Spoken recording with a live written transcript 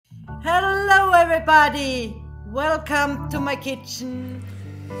Hello everybody! Welcome to my kitchen.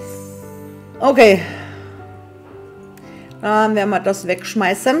 Okay, dann werden wir das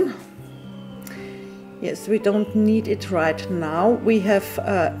wegschmeißen. Yes, we don't need it right now. We have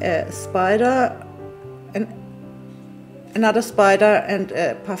a spider, another spider and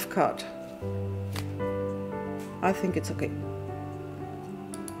a puff card. I think it's okay.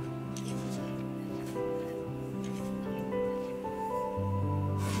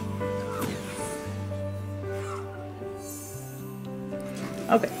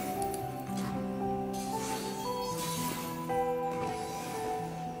 Okay.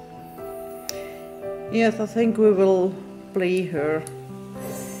 Yes, I think we will play her.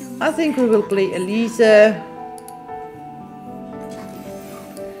 I think we will play Elise.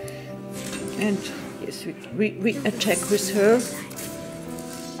 And yes, we attack with her.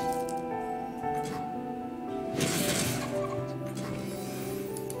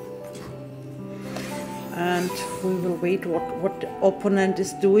 And we will wait what the opponent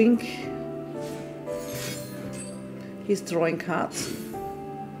is doing. He's drawing cards.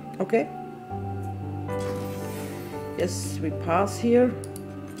 Okay. Yes, we pass here.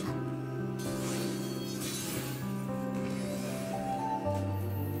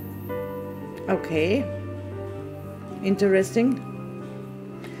 Okay. Interesting.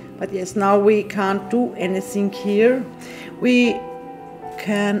 But yes, now we can't do anything here. We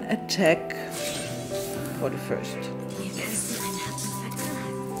can attack for the first.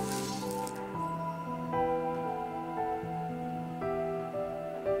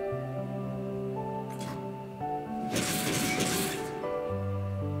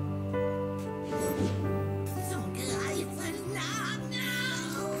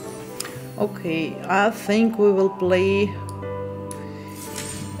 Okay, I think we will play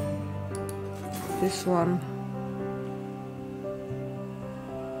this one.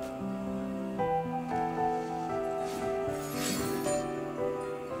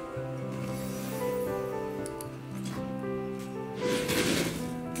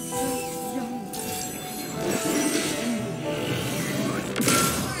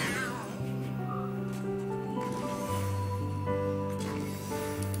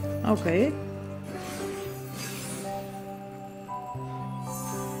 Okay.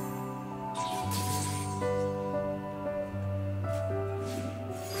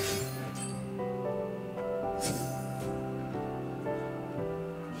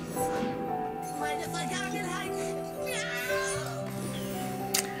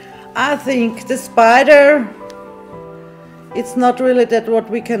 I think the spider, it's not really that what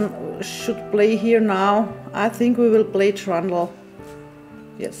we should play here now. I think we will play Trundle.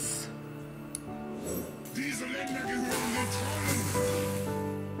 Yes.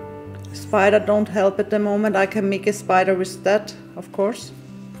 Spider don't help at the moment. I can make a spider with that, of course.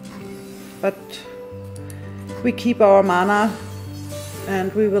 But we keep our mana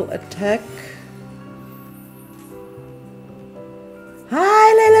and we will attack.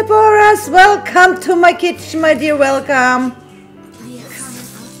 Hi Lilleboras, welcome to my kitchen, my dear, welcome.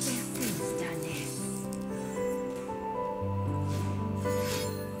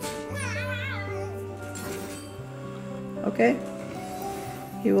 Okay,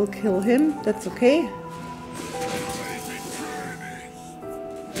 he will kill him, that's okay.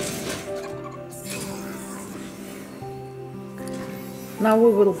 Now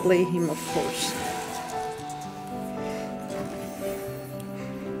we will play him, of course.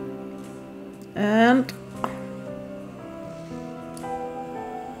 And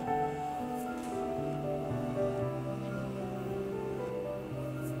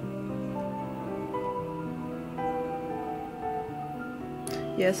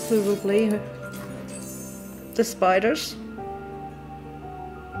yes, we will play the spiders.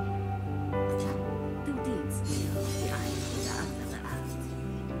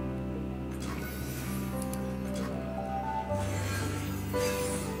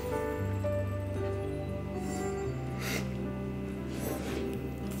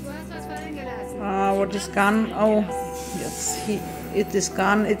 What is gone? Oh, yes, it is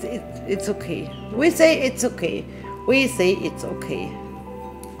gone. It's okay. We say it's okay. We say it's okay.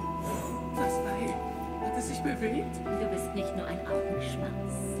 Was weil? Hat es sich bewegt? Du bist nicht nur ein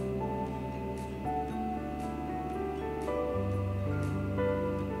Augenschmaus.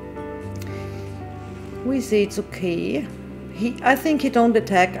 We say it's okay. I think he don't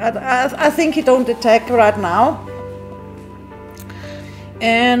attack. I think he don't attack right now.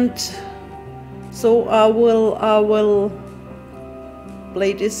 And so I will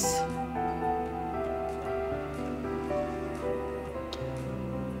play this.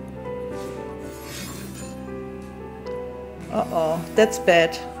 Uh-oh, that's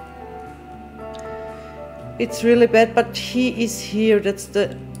bad. It's really bad, but he is here. That's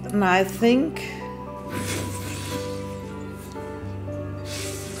the nice thing.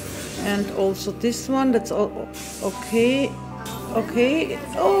 And also this one, that's all okay. Okay.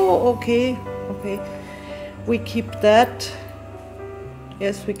 Oh, okay. Okay. We keep that.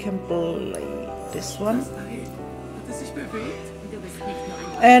 Yes, we can play this one. Das Ei, hat es sich bewegt? Du bist nicht nur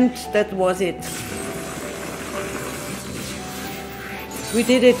ein And that was it. We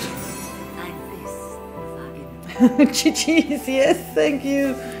did it. Ein Biss. Vagin. GG's, yes, thank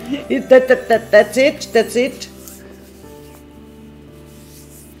you. That's it, that's it.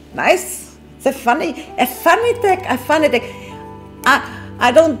 Nice. It's a funny deck,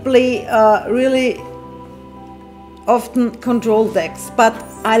 I don't play really often control decks, but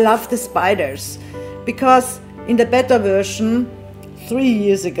I love the spiders because in the beta version 3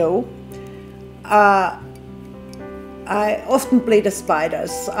 years ago, I often play the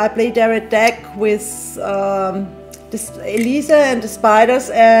spiders. I played their deck with this Elisa and the spiders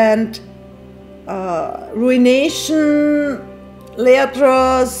and Ruination,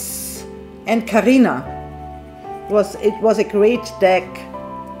 Leatros and Karina. It was a great deck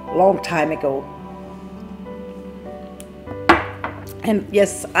long time ago. And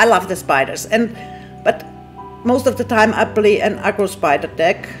yes, I love the spiders. But most of the time I play an aggro spider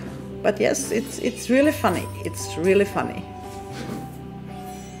deck. But yes, it's really funny. It's really funny.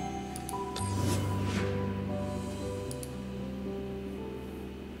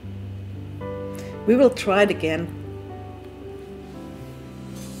 We will try it again.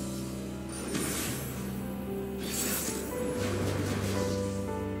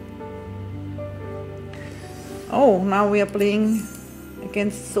 Oh, now we are playing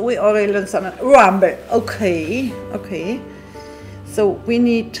against Zoe, Aurel and Sun. Rumble. Okay, okay. So we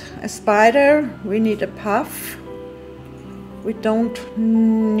need a spider, we need a puff. We don't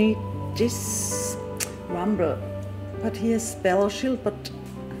need this Rumble. But he has spell shield, but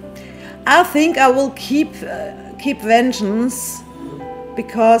I think I will keep Vengeance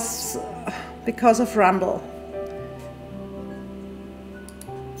because of Rumble.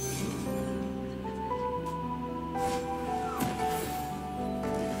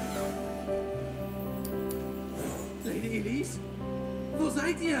 Lady Elise? Wo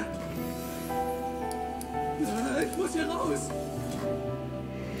seid ihr? Ich muss hier raus.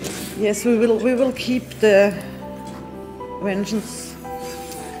 Yes, we will keep the Vengeance.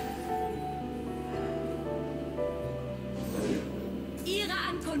 Ihre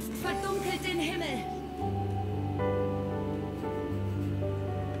Ankunft verdunkelt den Himmel.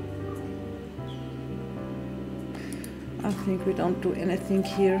 I think we don't do anything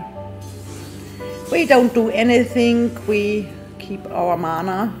here. We don't do anything, we keep our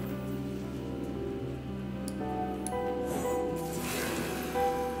mana.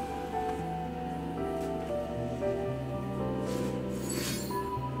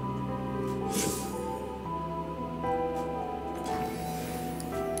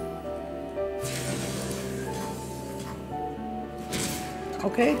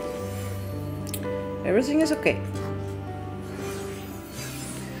 Okay. Everything is okay.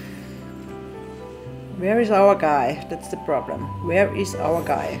 Where is our guy? That's the problem. Where is our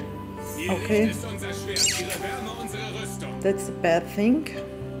guy? Okay. That's the bad thing.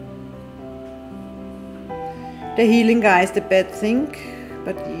 The healing guy is the bad thing.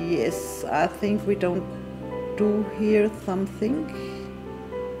 But yes, I think we don't do here something.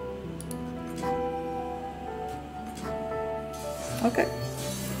 Okay.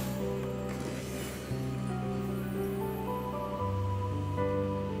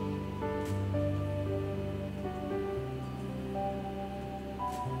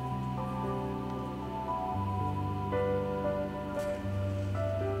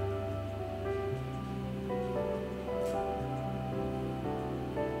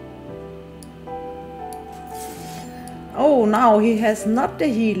 Oh, now he has not the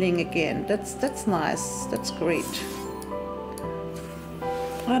healing again. That's nice. That's great.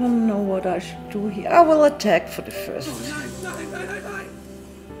 I don't know what I should do here. I will attack for the first. Nein.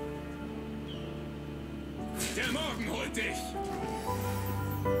 Der Morgen holt dich.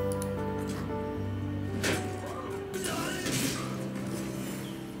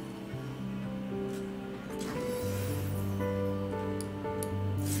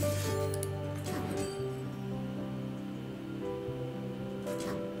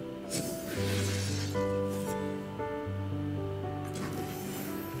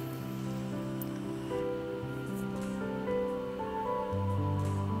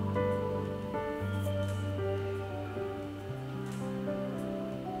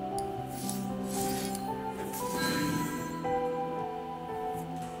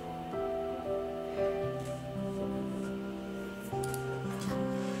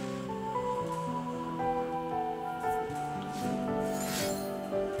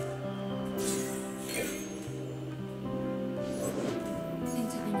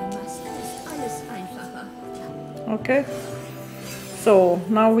 Okay. So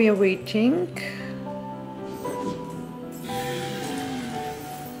now we are waiting.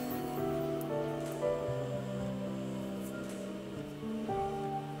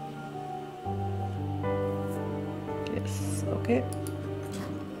 Yes, okay.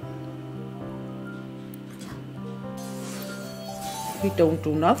 He don't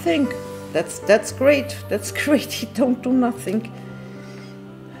do nothing. That's great. That's great. He don't do nothing.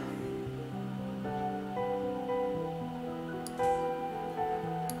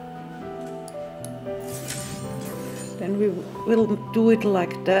 Then we will do it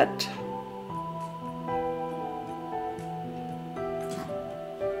like that.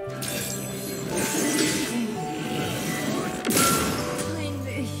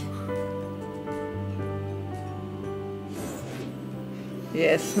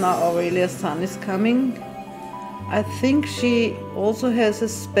 Yes, now Aurelia's son is coming. I think she also has a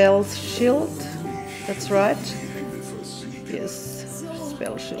spell shield. That's right. Yes,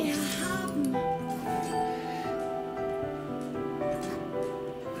 spell shield.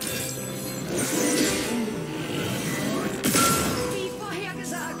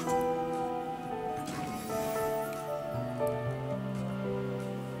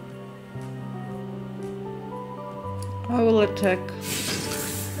 I will attack.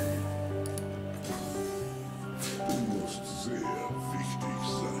 Du musst sehr wichtig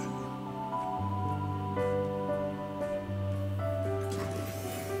sein.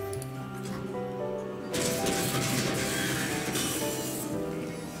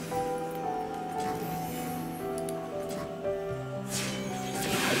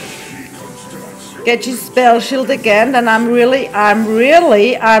 Get your spell shield again, and I'm really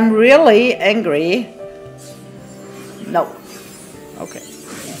angry. No. Okay.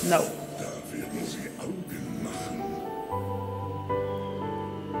 No. Da werden sie Augen machen.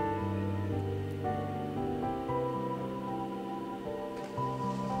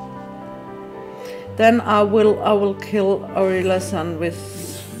 Then I will kill Aurelia's son with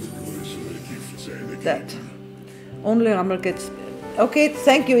that. Only Ramel gets. Okay,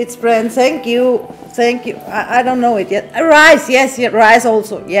 thank you. It's Brand. Thank you. Thank you. I don't know it yet. Rise. Yes. Rise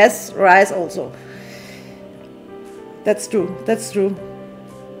also. Yes. Rise also. That's true. That's true.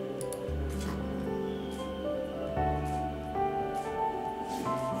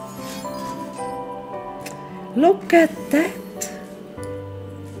 Look at that.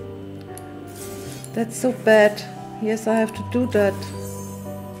 That's so bad. Yes, I have to do that.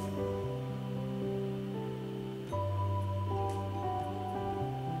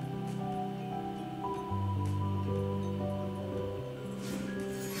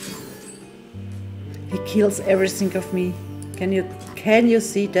 He kills everything of me. Can you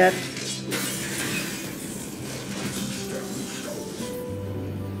see that?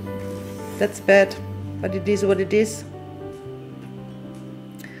 That's bad, but it is what it is.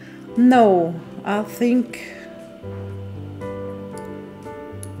 No, I think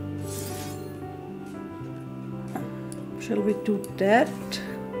shall we do that?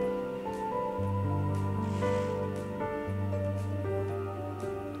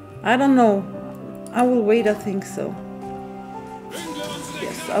 I don't know. I will wait, I think so.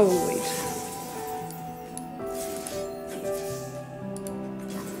 Yes, I will wait.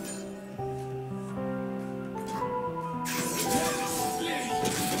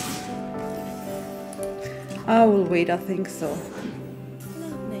 I will wait, I think so.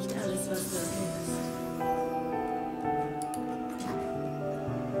 Nicht alles, was du hörst.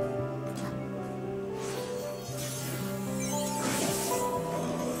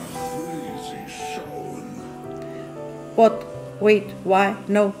 Sie schauen. What? Wait, why?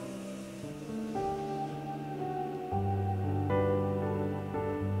 No.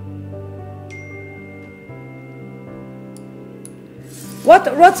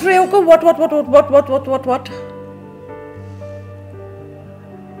 What's Ryoko? What?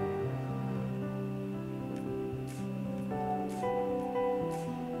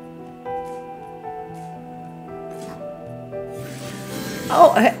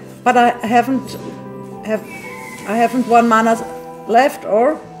 Oh, but I haven't one mana left,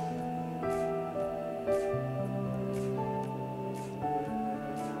 or?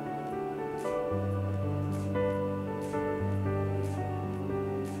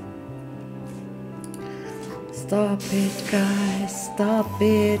 Stop it, guys, stop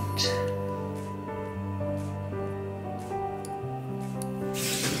it.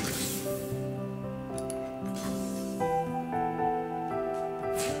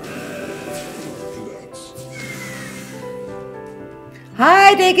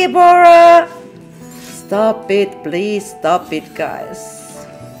 Hi, Degebora! Stop it, please, stop it, guys.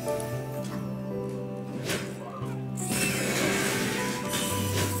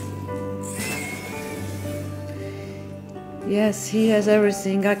 Yes, he has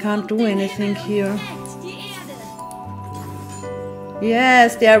everything. I can't do anything here. Die Erde.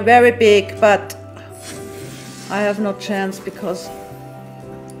 Yes, they are very big, but I have no chance because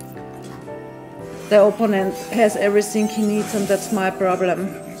the opponent has everything he needs, and that's my problem.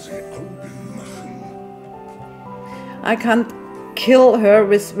 Werden sie Augen machen. I can't kill her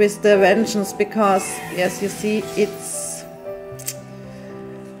with the vengeance because, yes, you see, it's...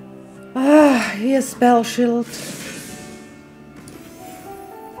 Hier Spell Shield.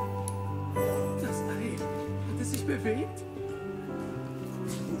 Das Ei. Hat es sich bewegt?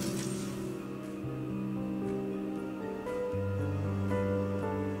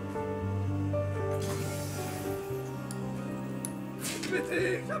 Bitte,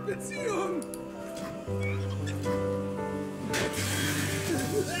 ich hab Beziehung.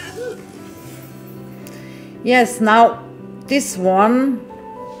 Yes, now this one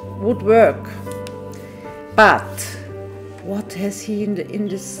would work. But what has he in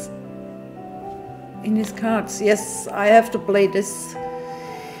his cards? Yes, I have to play this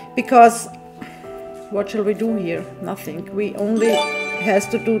because what shall we do here? Nothing. We only has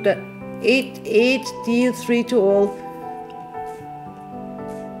to do the 8-8 deal 3 to all.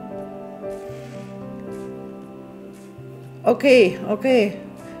 Okay, okay.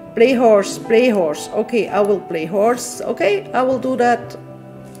 Play horse, play horse. Okay, I will play horse. Okay, I will do that.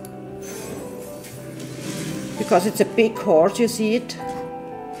 Because it's a big horse, you see it?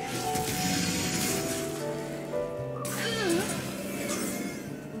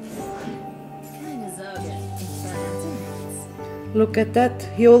 Keine Sorge, ich verrate nichts. Look at that.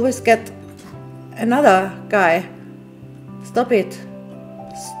 He always get another guy. Stop it.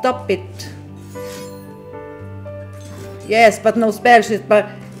 Stop it. Yes, but no spell shit. But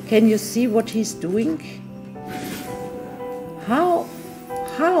can you see what he's doing? How?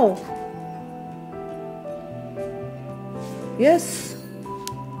 How? Yes.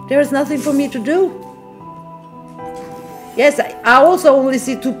 There is nothing for me to do. Yes, I also only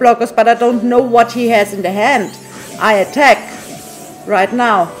see 2 blockers, but I don't know what he has in the hand. I attack right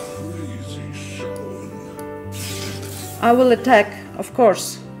now. Crazy schauen. I will attack, of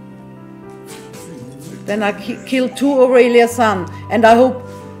course. Then I kill 2 Aurelia's son, and I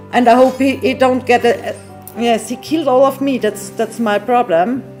hope he don't get a. Yes, he killed all of me. That's my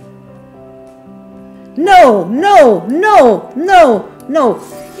problem. No, no, no, no, no.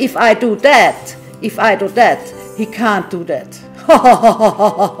 If I do that, he can't do that.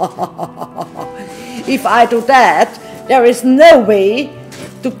 If I do that, there is no way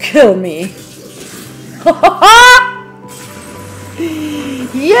to kill me.